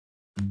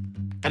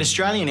At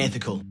Australian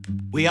Ethical,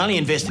 we only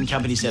invest in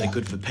companies that are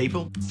good for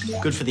people,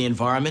 good for the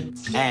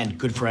environment, and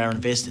good for our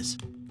investors.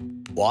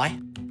 Why?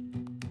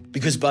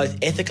 Because both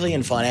ethically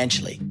and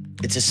financially,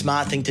 it's a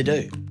smart thing to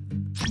do.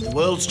 The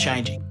world's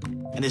changing,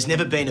 and there's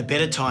never been a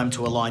better time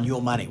to align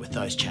your money with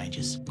those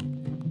changes.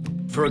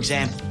 For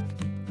example,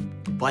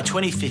 by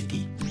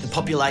 2050, the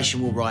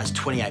population will rise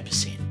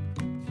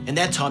 28%. In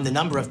that time, the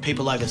number of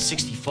people over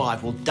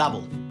 65 will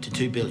double to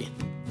 2 billion.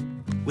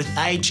 With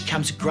age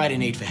comes a greater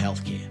need for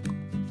healthcare.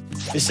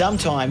 For some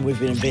time, we've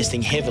been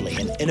investing heavily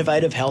in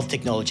innovative health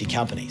technology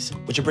companies,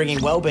 which are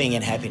bringing well-being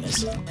and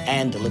happiness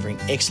and delivering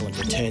excellent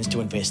returns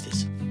to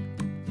investors.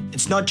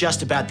 It's not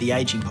just about the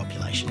ageing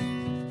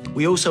population.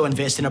 We also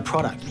invest in a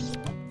product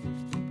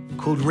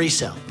called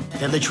ReCell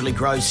that literally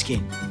grows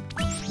skin.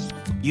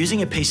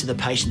 Using a piece of the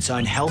patient's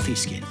own healthy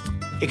skin,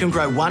 it can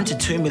grow 1 to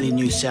 2 million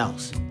new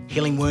cells,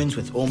 healing wounds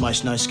with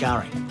almost no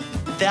scarring.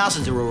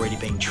 Thousands are already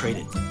being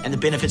treated, and the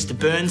benefits to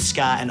burn,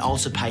 scar and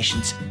ulcer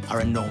patients are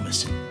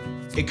enormous.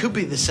 It could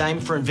be the same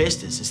for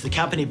investors as the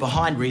company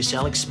behind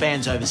ReCell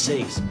expands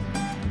overseas.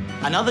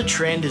 Another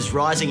trend is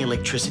rising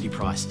electricity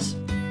prices.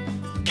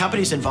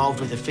 Companies involved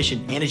with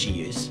efficient energy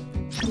use,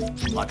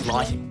 like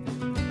lighting,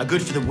 are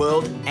good for the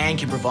world and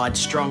can provide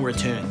strong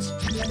returns.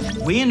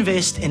 We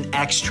invest in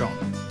Axtron,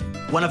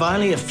 one of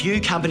only a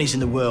few companies in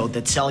the world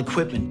that sell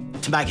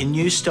equipment to make a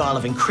new style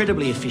of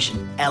incredibly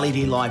efficient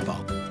LED light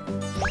bulb.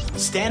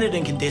 Standard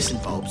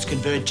incandescent bulbs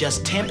convert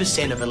just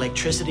 10% of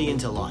electricity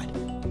into light,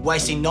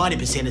 wasting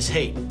 90% as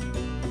heat.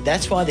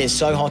 That's why they're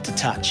so hot to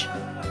touch.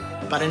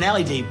 But an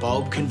LED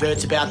bulb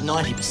converts about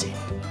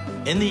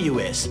 90%. In the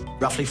US,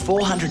 roughly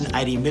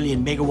 480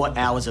 million megawatt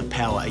hours of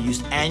power are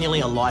used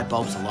annually on light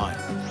bulbs alone.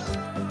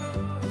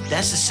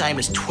 That's the same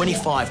as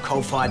 25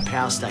 coal-fired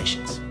power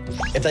stations.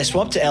 If they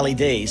swap to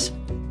LEDs,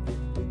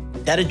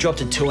 that'd drop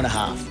to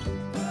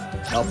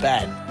 2.5. Not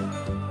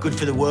bad. Good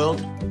for the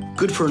world,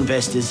 good for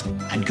investors,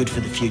 and good for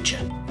the future.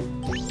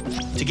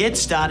 To get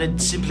started,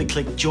 simply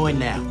click Join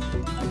Now.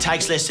 It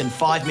takes less than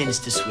 5 minutes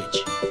to switch.